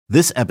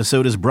This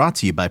episode is brought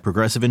to you by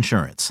Progressive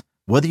Insurance.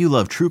 Whether you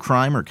love true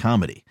crime or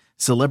comedy,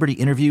 celebrity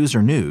interviews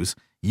or news,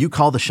 you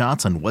call the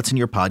shots on what's in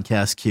your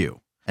podcast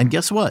queue. And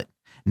guess what?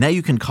 Now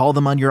you can call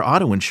them on your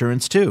auto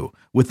insurance too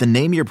with the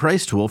Name Your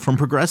Price tool from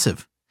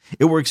Progressive.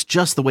 It works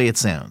just the way it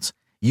sounds.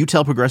 You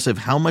tell Progressive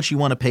how much you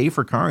want to pay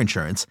for car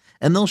insurance,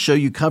 and they'll show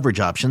you coverage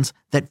options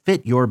that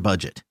fit your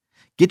budget.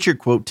 Get your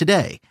quote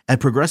today at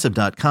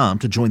Progressive.com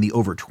to join the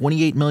over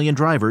 28 million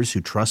drivers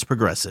who trust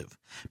Progressive.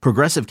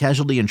 Progressive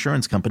Casualty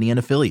Insurance Company and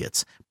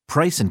Affiliates.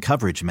 Price and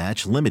coverage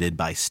match limited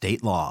by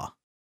state law.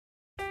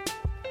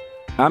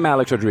 I'm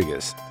Alex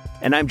Rodriguez.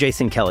 And I'm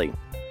Jason Kelly.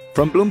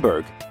 From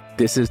Bloomberg,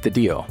 this is The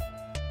Deal.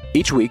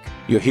 Each week,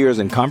 you'll hear us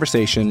in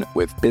conversation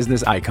with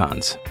business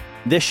icons.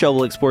 This show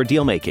will explore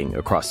deal-making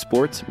across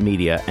sports,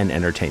 media, and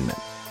entertainment.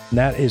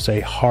 That is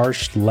a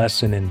harsh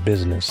lesson in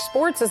business.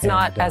 Sports is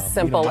not as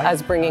simple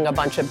as bringing a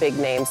bunch of big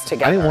names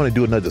together. I didn't want to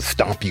do another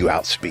stomp you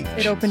out speech.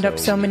 It opened up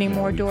so many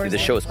more doors. The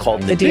show is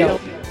called The Deal.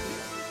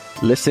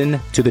 Listen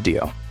to The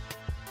Deal.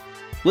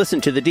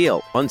 Listen to The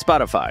Deal on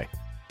Spotify.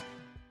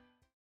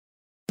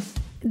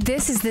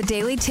 This is the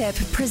Daily Tip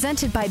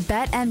presented by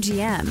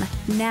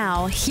BetMGM.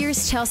 Now,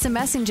 here's Chelsea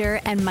Messenger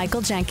and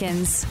Michael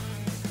Jenkins.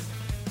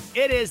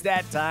 It is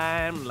that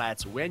time.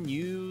 Let's win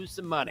you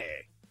some money.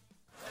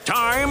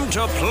 Time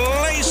to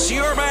place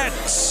your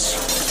bets.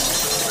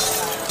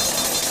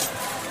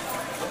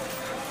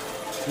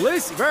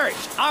 Lucy Birch.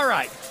 All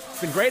right. It's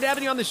been great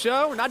having you on the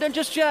show. We're not done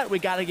just yet. We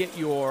got to get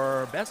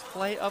your best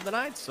play of the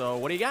night. So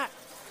what do you got?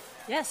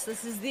 Yes,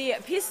 this is the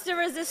piece de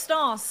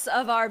resistance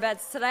of our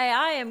bets today.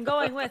 I am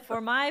going with,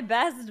 for my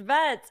best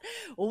bet,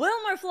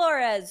 Wilmer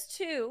Flores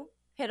to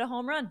hit a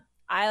home run.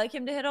 I like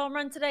him to hit a home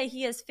run today.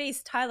 He has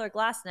faced Tyler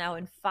Glasnow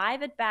in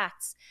 5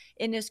 at-bats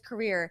in his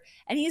career,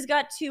 and he's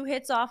got 2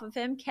 hits off of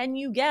him. Can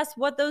you guess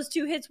what those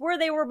 2 hits were?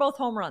 They were both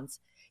home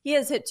runs. He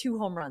has hit 2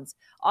 home runs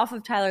off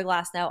of Tyler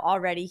Glasnow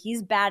already.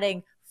 He's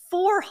batting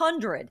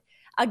 .400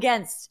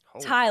 against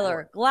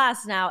Tyler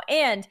Glasnow,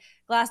 and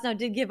Glasnow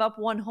did give up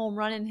 1 home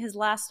run in his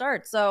last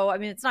start. So, I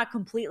mean, it's not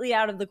completely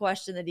out of the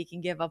question that he can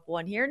give up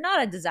 1 here.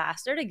 Not a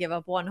disaster to give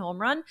up 1 home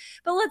run.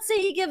 But let's say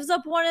he gives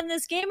up 1 in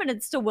this game, and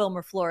it's to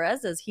Wilmer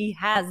Flores, as he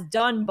has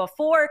done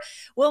before.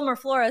 Wilmer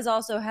Flores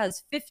also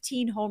has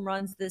 15 home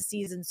runs this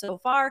season so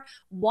far,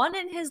 1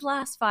 in his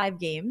last 5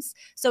 games.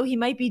 So he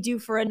might be due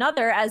for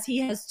another, as he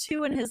has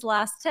 2 in his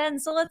last 10.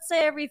 So let's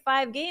say every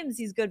 5 games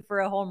he's good for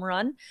a home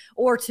run,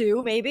 or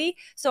 2 maybe.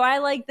 So I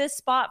like this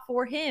spot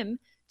for him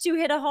to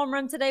hit a home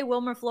run today.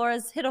 Wilmer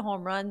Flores hit a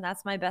home run.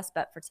 That's my best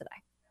bet for today.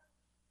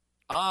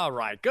 All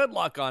right. Good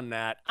luck on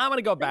that. I'm going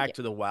to go back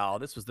to the well.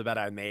 This was the bet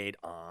I made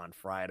on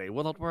Friday.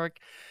 Will it work?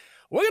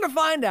 We're going to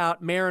find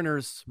out.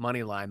 Mariners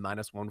money line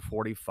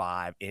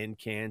 -145 in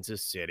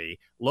Kansas City.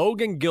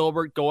 Logan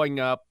Gilbert going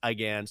up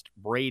against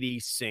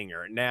Brady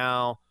Singer.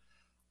 Now,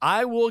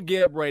 I will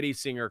give Brady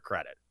Singer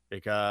credit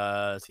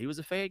because he was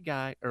a fade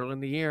guy early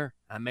in the year.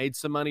 I made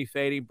some money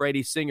fading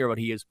Brady Singer, but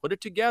he has put it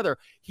together.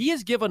 He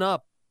has given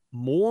up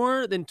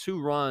more than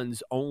 2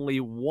 runs only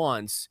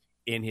once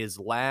in his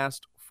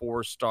last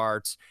 4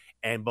 starts,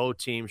 and both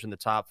teams in the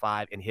top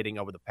 5 and hitting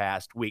over the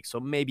past week. So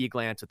maybe you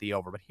glance at the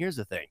over. But here's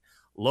the thing.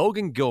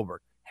 Logan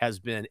Gilbert has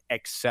been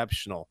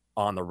exceptional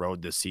on the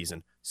road this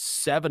season.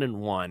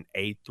 7-1,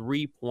 a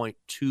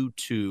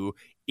 3.22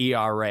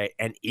 ERA.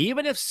 And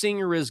even if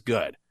Singer is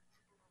good,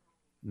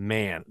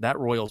 man, that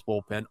Royals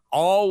bullpen,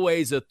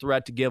 always a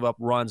threat to give up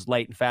runs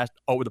late and fast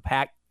over the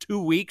past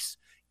 2 weeks.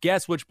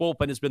 Guess which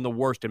bullpen has been the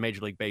worst in Major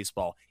League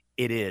Baseball?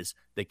 It is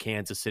the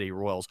Kansas City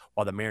Royals,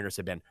 while the Mariners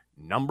have been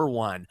number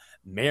 1.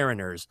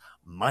 Mariners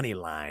money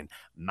line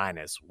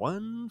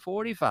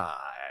 -145.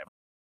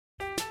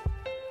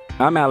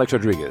 I'm Alex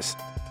Rodriguez.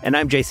 And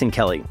I'm Jason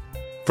Kelly.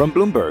 From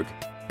Bloomberg,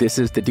 this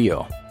is The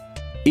Deal.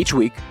 Each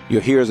week,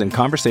 you'll hear us in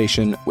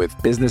conversation with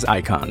business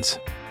icons.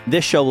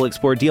 This show will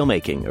explore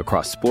deal-making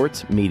across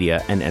sports,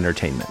 media, and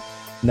entertainment.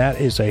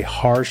 That is a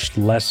harsh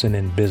lesson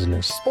in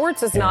business.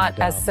 Sports is not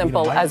as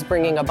simple as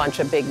bringing a bunch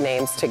of big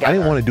names together. I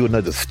didn't want to do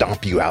another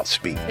stomp you out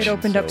speech. It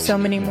opened up so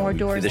many more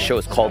doors. The show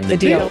is called The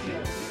Deal.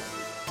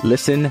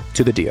 Listen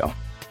to The Deal.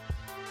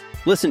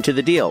 Listen to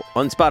The Deal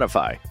on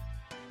Spotify.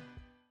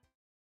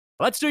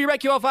 Let's do your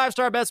BetQL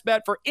 5-star best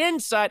bet for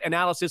insight,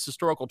 analysis,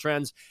 historical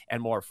trends,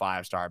 and more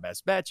 5-star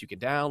best bets. You can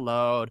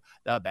download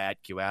the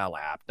BetQL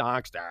app.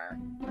 Dogstar.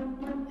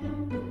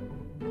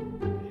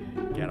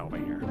 Get over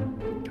here.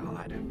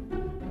 God.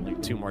 Only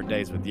 2 more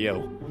days with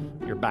you.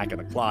 You're back in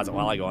the closet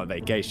while I go on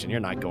vacation. You're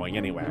not going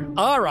anywhere.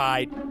 All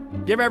right.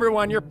 Give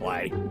everyone your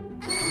play.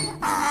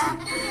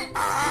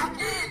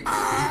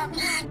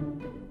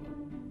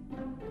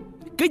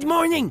 Good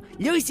morning,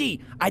 Lucy.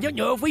 I don't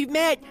know if we've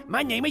met.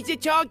 My name is the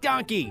Chalk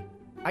Donkey.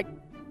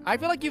 I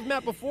feel like you've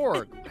met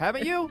before,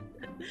 haven't you?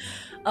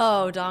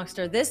 Oh,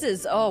 Donkster,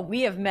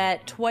 we have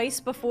met twice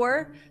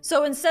before.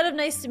 So instead of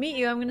nice to meet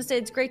you, I'm going to say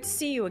it's great to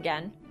see you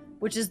again,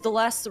 which is the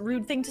less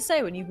rude thing to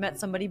say when you've met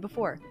somebody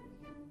before.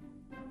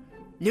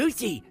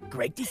 Lucy,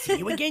 great to see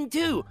you again,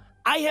 too.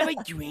 I have a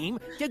dream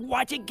to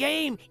watch a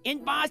game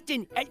in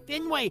Boston at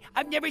Fenway.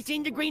 I've never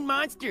seen the Green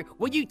Monster.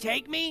 Will you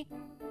take me?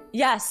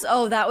 Yes.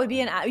 Oh, that would be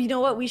you know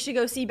what? We should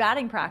go see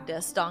batting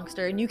practice,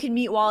 Donkster, and you can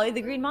meet Wally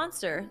the Green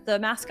Monster, the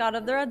mascot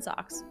of the Red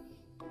Sox.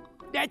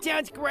 That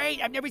sounds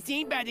great. I've never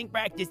seen batting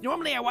practice.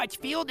 Normally I watch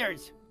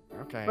fielders.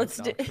 Okay. Let's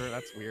do.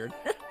 That's weird.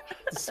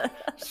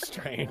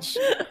 Strange.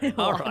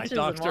 All All right,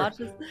 Doctor.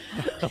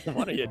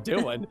 What are you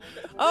doing?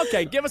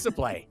 Okay, give us a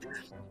play.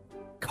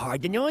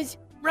 Cardinals,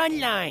 run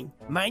line,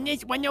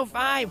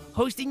 -105,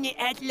 hosting the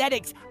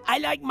Athletics. I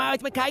like Miles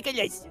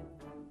McCollum.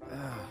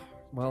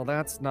 Well,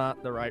 that's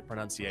not the right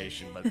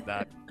pronunciation, but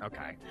that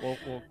okay.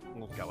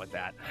 We'll go with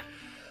that.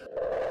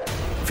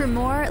 For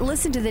more,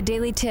 listen to the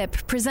Daily Tip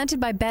presented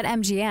by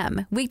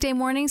BetMGM. Weekday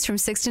mornings from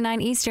 6 to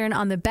 9 Eastern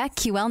on the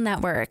BetQL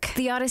network,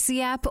 the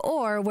Odyssey app,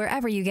 or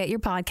wherever you get your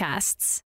podcasts.